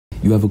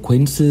You have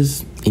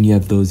acquaintances and you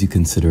have those you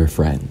consider a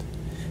friend.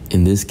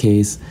 In this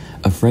case,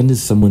 a friend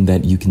is someone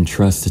that you can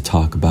trust to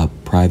talk about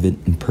private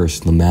and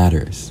personal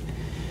matters.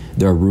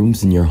 There are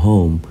rooms in your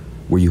home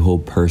where you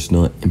hold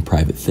personal and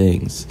private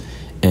things.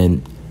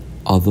 And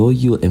although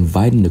you'll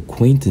invite an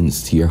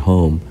acquaintance to your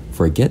home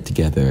for a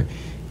get-together,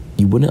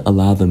 you wouldn't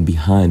allow them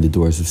behind the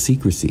doors of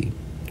secrecy.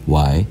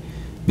 Why?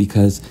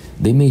 Because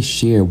they may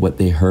share what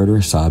they heard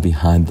or saw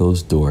behind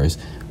those doors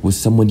with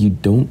someone you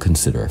don't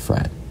consider a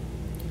friend.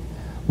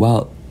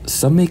 While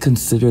some may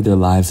consider their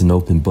lives an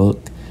open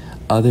book,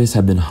 others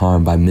have been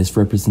harmed by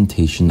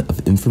misrepresentation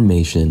of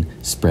information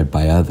spread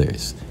by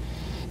others.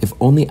 If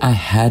only I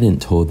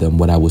hadn't told them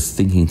what I was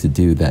thinking to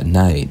do that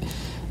night,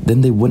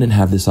 then they wouldn't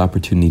have this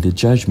opportunity to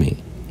judge me.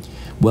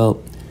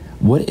 Well,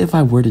 what if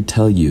I were to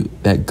tell you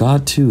that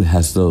God too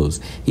has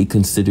those he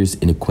considers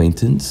an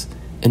acquaintance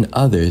and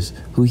others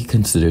who he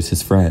considers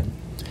his friend?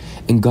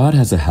 And God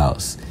has a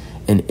house,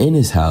 and in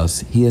his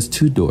house he has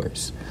two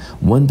doors.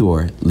 One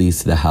door leads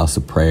to the house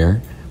of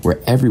prayer, where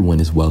everyone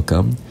is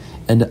welcome,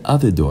 and the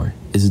other door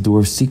is a door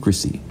of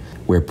secrecy,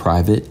 where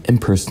private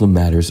and personal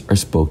matters are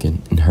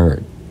spoken and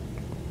heard.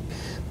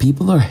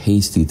 People are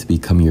hasty to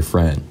become your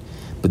friend,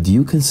 but do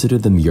you consider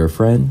them your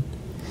friend?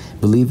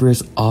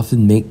 Believers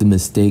often make the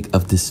mistake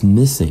of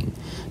dismissing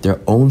their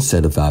own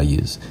set of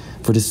values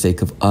for the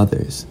sake of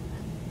others,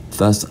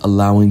 thus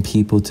allowing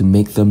people to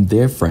make them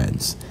their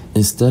friends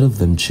instead of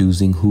them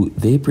choosing who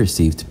they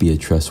perceive to be a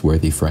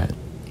trustworthy friend.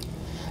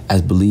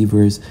 As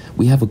believers,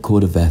 we have a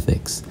code of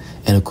ethics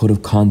and a code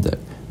of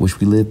conduct which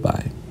we live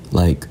by,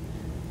 like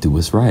do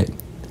what's right,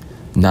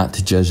 not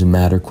to judge a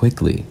matter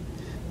quickly,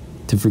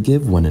 to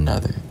forgive one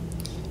another,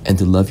 and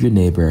to love your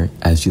neighbor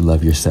as you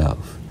love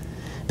yourself.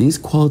 These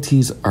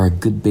qualities are a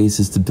good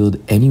basis to build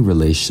any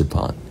relationship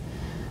on.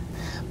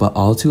 But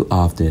all too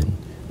often,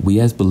 we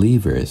as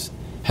believers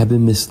have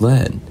been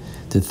misled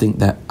to think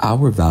that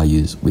our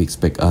values we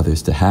expect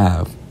others to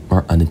have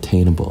are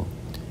unattainable.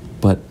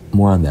 But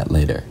more on that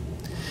later.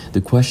 The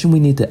question we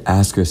need to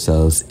ask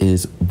ourselves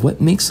is, what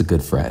makes a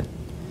good friend?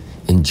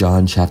 In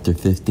John chapter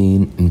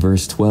 15 and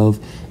verse 12,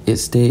 it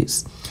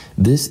states,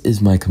 "This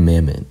is my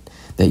commandment,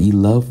 that ye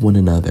love one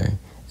another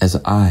as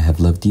I have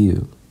loved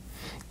you.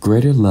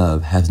 Greater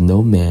love has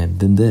no man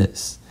than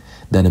this,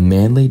 that a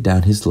man lay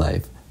down his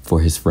life for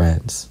his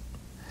friends."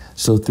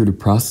 So through the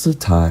process of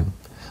time,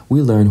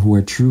 we learn who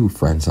our true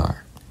friends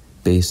are,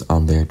 based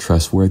on their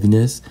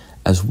trustworthiness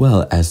as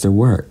well as their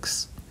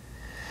works.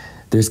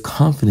 There's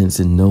confidence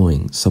in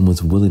knowing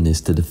someone's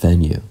willingness to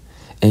defend you.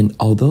 And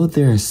although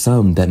there are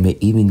some that may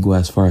even go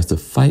as far as to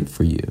fight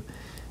for you,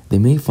 they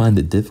may find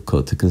it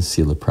difficult to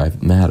conceal a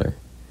private matter.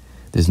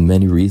 There's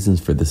many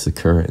reasons for this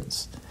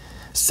occurrence.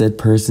 Said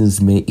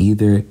persons may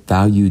either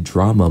value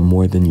drama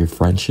more than your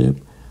friendship,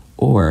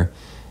 or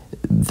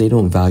they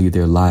don't value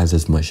their lives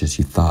as much as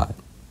you thought.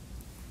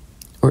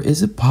 Or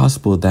is it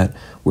possible that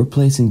we're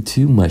placing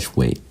too much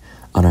weight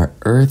on our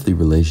earthly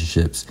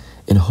relationships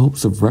in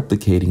hopes of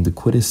replicating the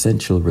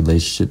quintessential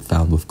relationship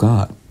found with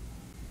God?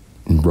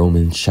 In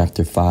Romans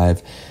chapter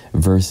 5,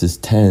 verses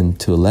 10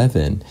 to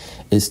 11,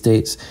 it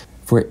states,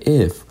 "For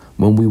if,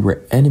 when we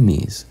were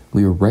enemies,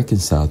 we were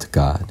reconciled to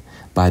God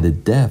by the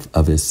death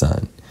of his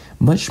Son,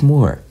 much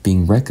more,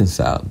 being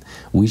reconciled,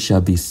 we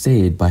shall be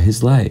saved by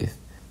his life.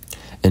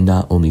 And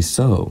not only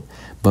so,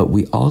 but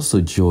we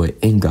also joy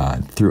in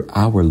God through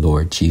our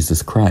Lord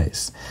Jesus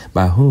Christ,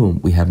 by whom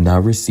we have now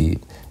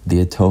received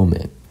the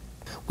atonement."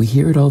 We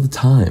hear it all the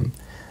time.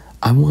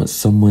 I want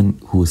someone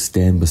who will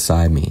stand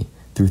beside me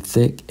through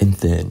thick and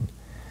thin.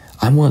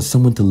 I want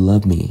someone to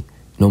love me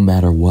no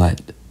matter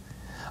what.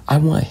 I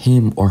want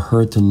him or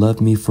her to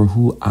love me for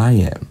who I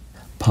am.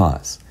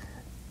 Pause.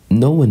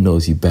 No one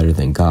knows you better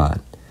than God.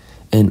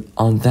 And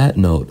on that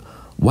note,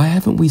 why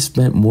haven't we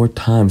spent more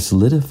time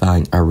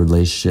solidifying our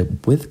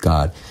relationship with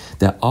God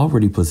that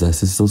already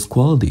possesses those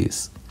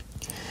qualities?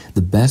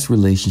 The best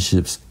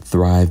relationships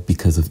thrive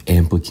because of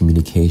ample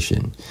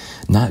communication,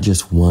 not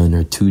just 1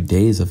 or 2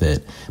 days of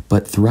it,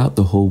 but throughout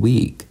the whole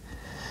week.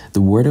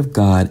 The Word of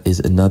God is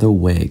another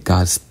way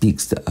God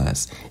speaks to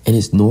us, and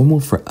it's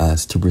normal for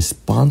us to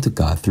respond to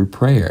God through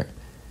prayer.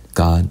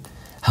 God,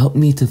 help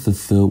me to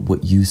fulfill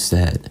what you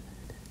said.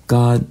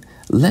 God,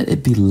 let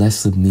it be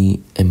less of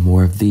me and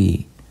more of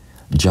thee.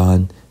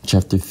 John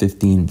chapter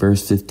 15,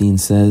 verse 15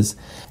 says,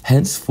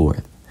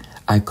 "Henceforth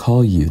I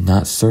call you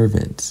not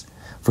servants,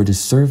 for the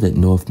servant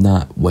knoweth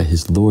not what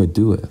his Lord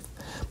doeth,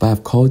 but I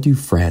have called you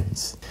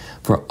friends.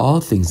 For all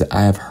things that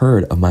I have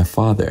heard of my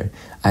Father,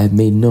 I have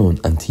made known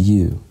unto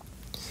you."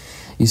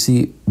 You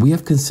see, we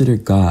have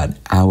considered God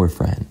our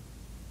friend,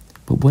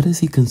 but what does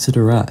he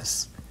consider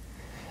us?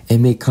 It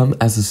may come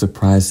as a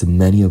surprise to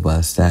many of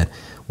us that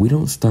we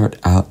don't start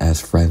out as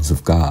friends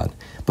of God,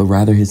 but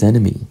rather his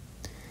enemy.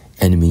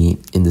 Enemy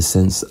in the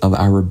sense of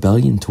our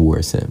rebellion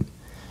towards him.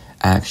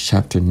 Acts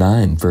chapter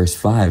 9, verse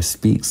 5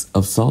 speaks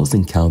of Saul's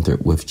encounter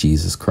with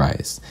Jesus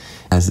Christ,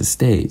 as it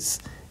states,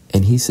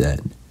 "And he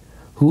said,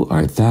 Who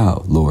art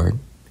thou, Lord?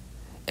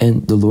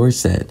 And the Lord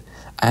said,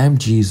 I am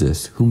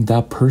Jesus, whom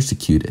thou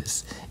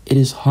persecutest. It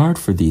is hard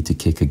for thee to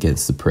kick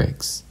against the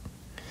pricks.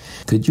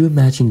 Could you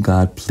imagine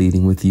God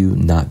pleading with you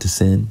not to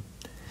sin?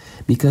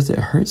 Because it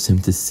hurts him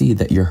to see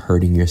that you're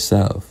hurting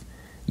yourself,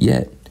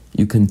 yet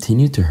you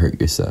continue to hurt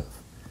yourself.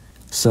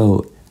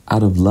 So,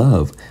 out of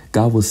love,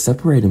 God will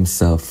separate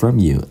himself from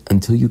you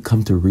until you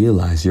come to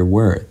realize your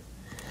worth.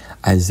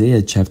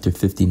 Isaiah chapter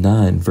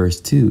 59 verse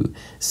 2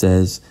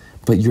 says,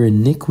 "But your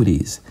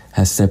iniquities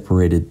have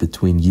separated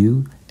between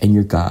you and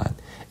your God,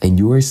 and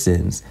your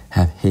sins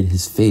have hid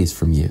his face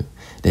from you,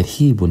 that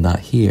he will not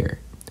hear."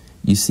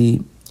 You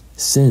see,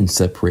 sin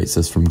separates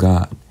us from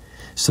God.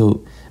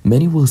 So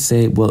many will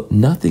say, well,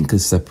 nothing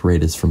could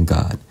separate us from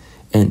God.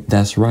 And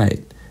that's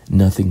right,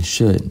 nothing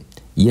should.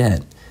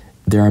 Yet,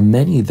 there are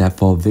many that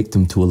fall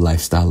victim to a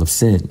lifestyle of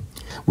sin,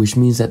 which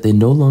means that they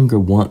no longer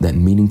want that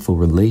meaningful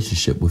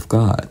relationship with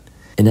God.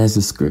 And as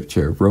the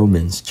scripture,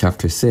 Romans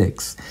chapter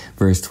 6,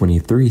 verse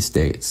 23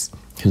 states,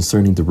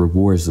 concerning the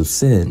rewards of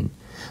sin,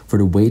 "For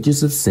the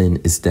wages of sin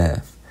is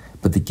death,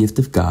 but the gift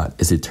of God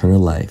is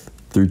eternal life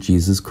through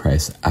Jesus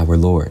Christ our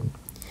Lord."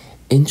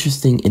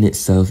 Interesting in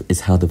itself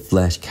is how the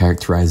flesh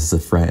characterizes a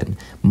friend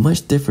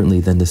much differently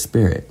than the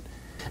spirit.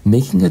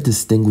 Making a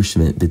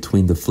distinguishment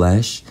between the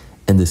flesh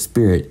and the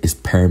spirit is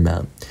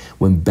paramount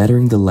when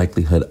bettering the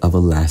likelihood of a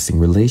lasting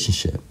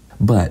relationship.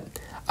 But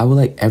I would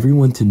like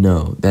everyone to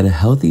know that a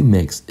healthy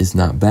mix is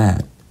not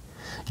bad.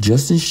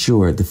 Just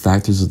ensure the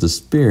factors of the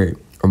spirit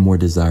are more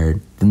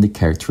desired than the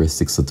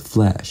characteristics of the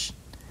flesh.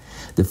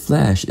 The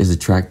flesh is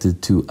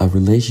attracted to a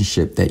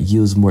relationship that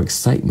yields more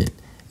excitement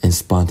and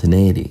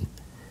spontaneity,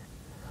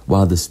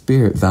 while the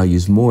spirit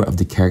values more of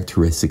the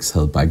characteristics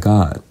held by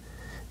God.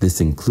 This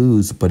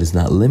includes, but is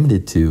not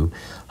limited to,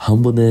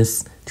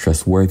 humbleness,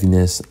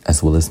 trustworthiness,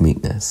 as well as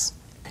meekness.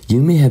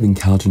 You may have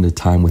encountered a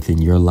time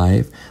within your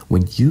life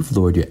when you've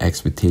lowered your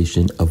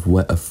expectation of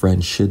what a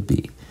friend should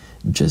be,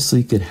 just so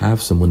you could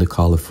have someone to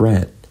call a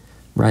friend,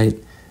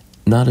 right?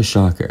 Not a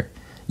shocker.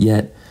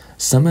 Yet,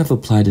 some have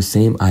applied the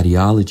same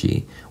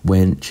ideology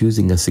when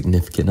choosing a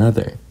significant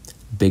other.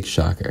 Big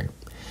shocker.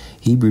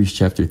 Hebrews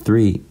chapter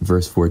 3,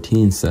 verse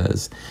 14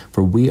 says,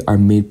 "For we are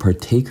made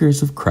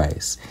partakers of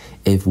Christ,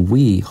 if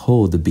we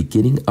hold the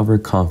beginning of our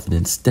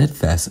confidence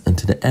steadfast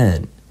unto the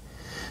end."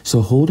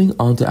 So holding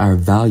on to our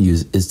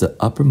values is the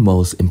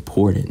uppermost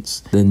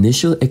importance. The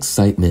initial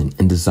excitement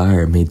and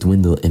desire may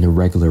dwindle in a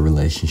regular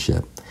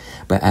relationship,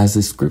 but as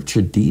the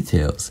scripture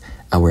details,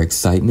 our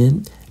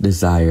excitement,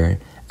 desire,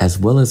 as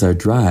well as our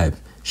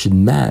drive should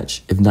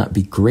match, if not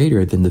be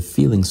greater than the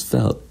feelings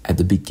felt at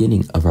the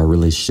beginning of our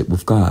relationship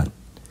with God.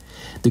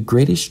 The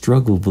greatest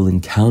struggle we'll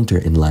encounter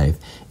in life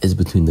is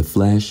between the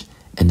flesh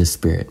and the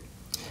spirit,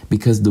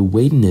 because the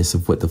weightiness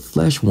of what the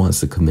flesh wants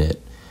to commit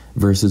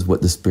versus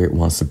what the spirit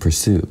wants to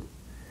pursue.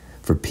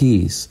 For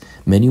peace,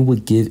 many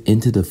would give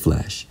into the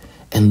flesh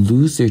and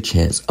lose their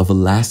chance of a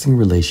lasting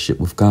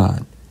relationship with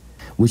God,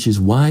 which is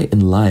why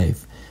in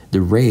life,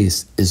 the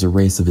race is a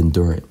race of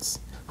endurance.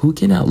 Who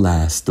can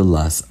outlast the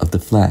lust of the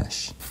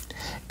flesh?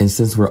 And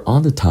since we're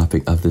on the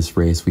topic of this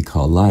race we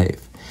call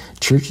life,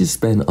 churches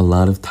spend a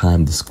lot of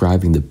time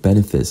describing the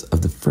benefits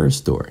of the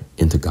first door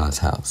into God's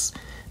house,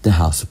 the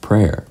house of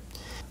prayer.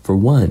 For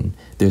one,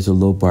 there's a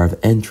low bar of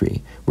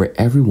entry where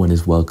everyone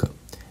is welcome.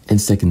 And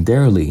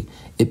secondarily,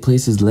 it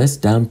places less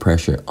down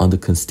pressure on the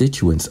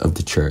constituents of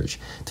the church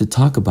to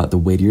talk about the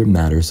weightier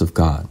matters of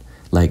God,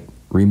 like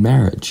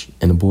remarriage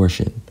and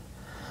abortion.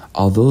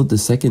 Although the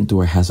second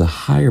door has a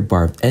higher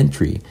bar of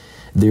entry,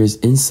 there is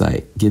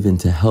insight given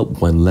to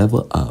help one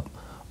level up,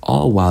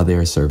 all while they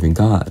are serving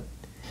God.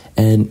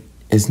 And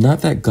it's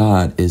not that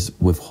God is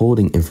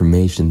withholding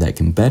information that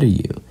can better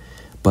you,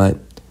 but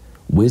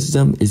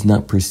wisdom is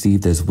not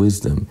perceived as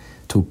wisdom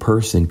to a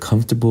person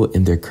comfortable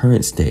in their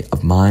current state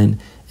of mind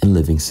and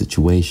living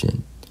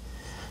situation.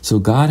 So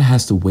God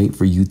has to wait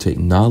for you to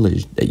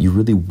acknowledge that you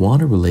really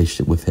want a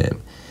relationship with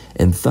Him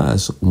and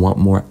thus want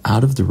more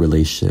out of the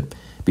relationship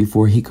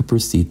before He could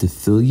proceed to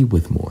fill you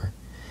with more.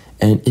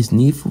 And it's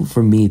needful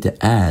for me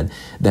to add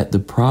that the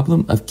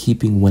problem of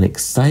keeping one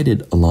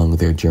excited along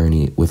their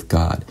journey with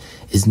God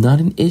is not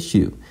an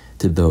issue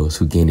to those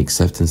who gain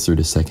acceptance through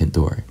the second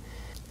door.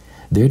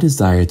 Their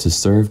desire to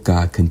serve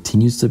God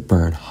continues to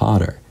burn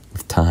hotter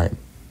with time.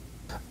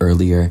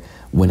 Earlier,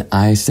 when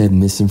I said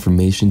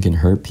misinformation can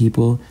hurt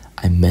people,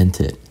 I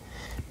meant it.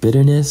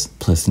 Bitterness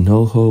plus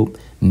no hope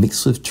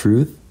mixed with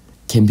truth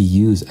can be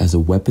used as a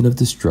weapon of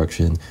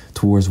destruction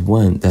towards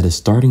one that is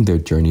starting their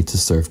journey to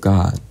serve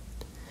God.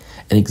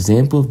 An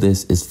example of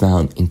this is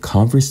found in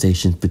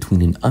conversations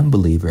between an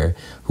unbeliever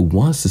who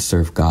wants to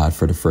serve God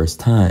for the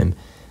first time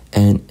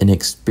and an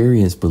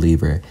experienced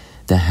believer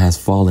that has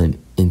fallen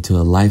into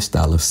a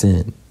lifestyle of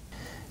sin.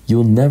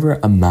 You'll never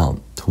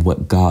amount to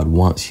what God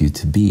wants you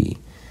to be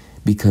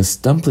because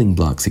stumbling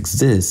blocks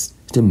exist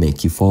to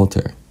make you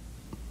falter.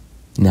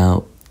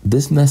 Now,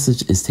 this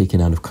message is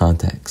taken out of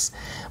context,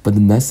 but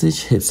the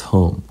message hits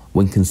home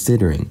when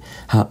considering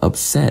how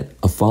upset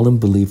a fallen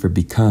believer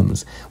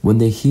becomes when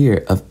they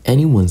hear of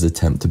anyone's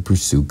attempt to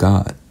pursue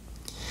God.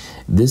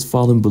 This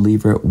fallen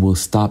believer will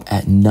stop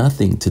at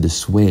nothing to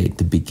dissuade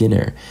the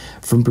beginner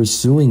from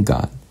pursuing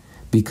God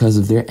because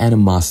of their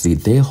animosity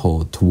they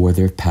hold toward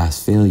their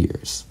past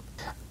failures.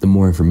 The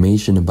more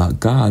information about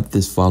God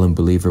this fallen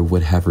believer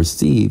would have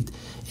received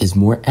is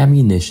more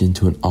ammunition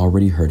to an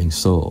already hurting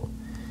soul,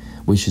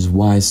 which is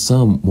why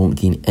some won't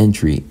gain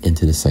entry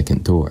into the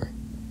second door.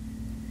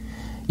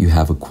 You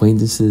have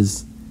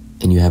acquaintances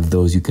and you have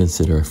those you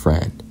consider a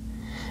friend.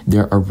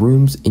 There are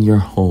rooms in your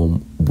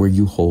home where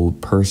you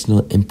hold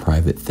personal and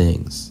private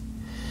things.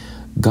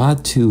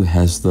 God too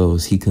has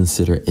those he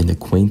considers an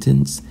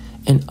acquaintance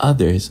and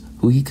others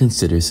who he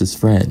considers his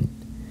friend.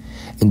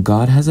 And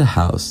God has a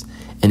house,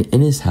 and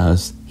in his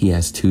house he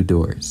has two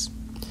doors.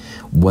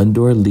 One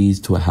door leads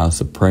to a house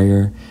of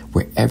prayer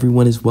where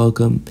everyone is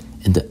welcome,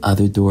 and the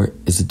other door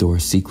is a door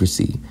of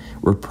secrecy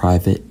where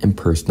private and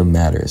personal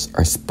matters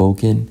are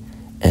spoken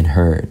and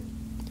heard.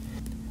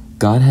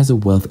 God has a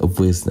wealth of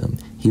wisdom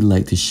he'd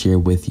like to share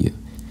with you,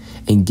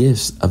 and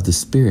gifts of the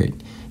Spirit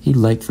he'd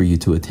like for you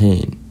to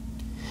attain.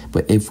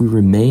 But if we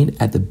remain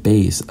at the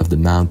base of the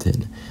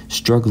mountain,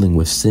 struggling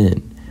with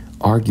sin,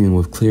 arguing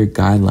with clear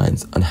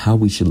guidelines on how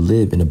we should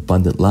live an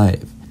abundant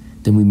life,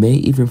 then we may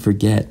even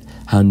forget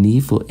how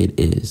needful it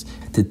is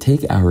to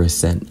take our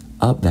ascent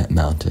up that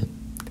mountain.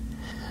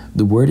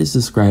 The word is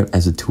described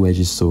as a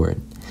two-edged sword,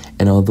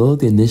 and although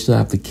the initial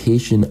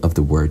application of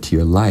the word to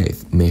your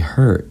life may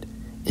hurt,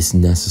 it's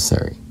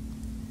necessary.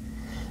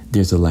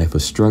 There's a life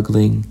of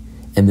struggling,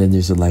 and then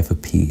there's a life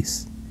of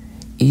peace.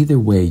 Either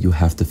way, you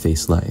have to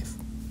face life.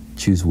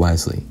 Choose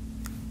wisely.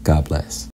 God bless.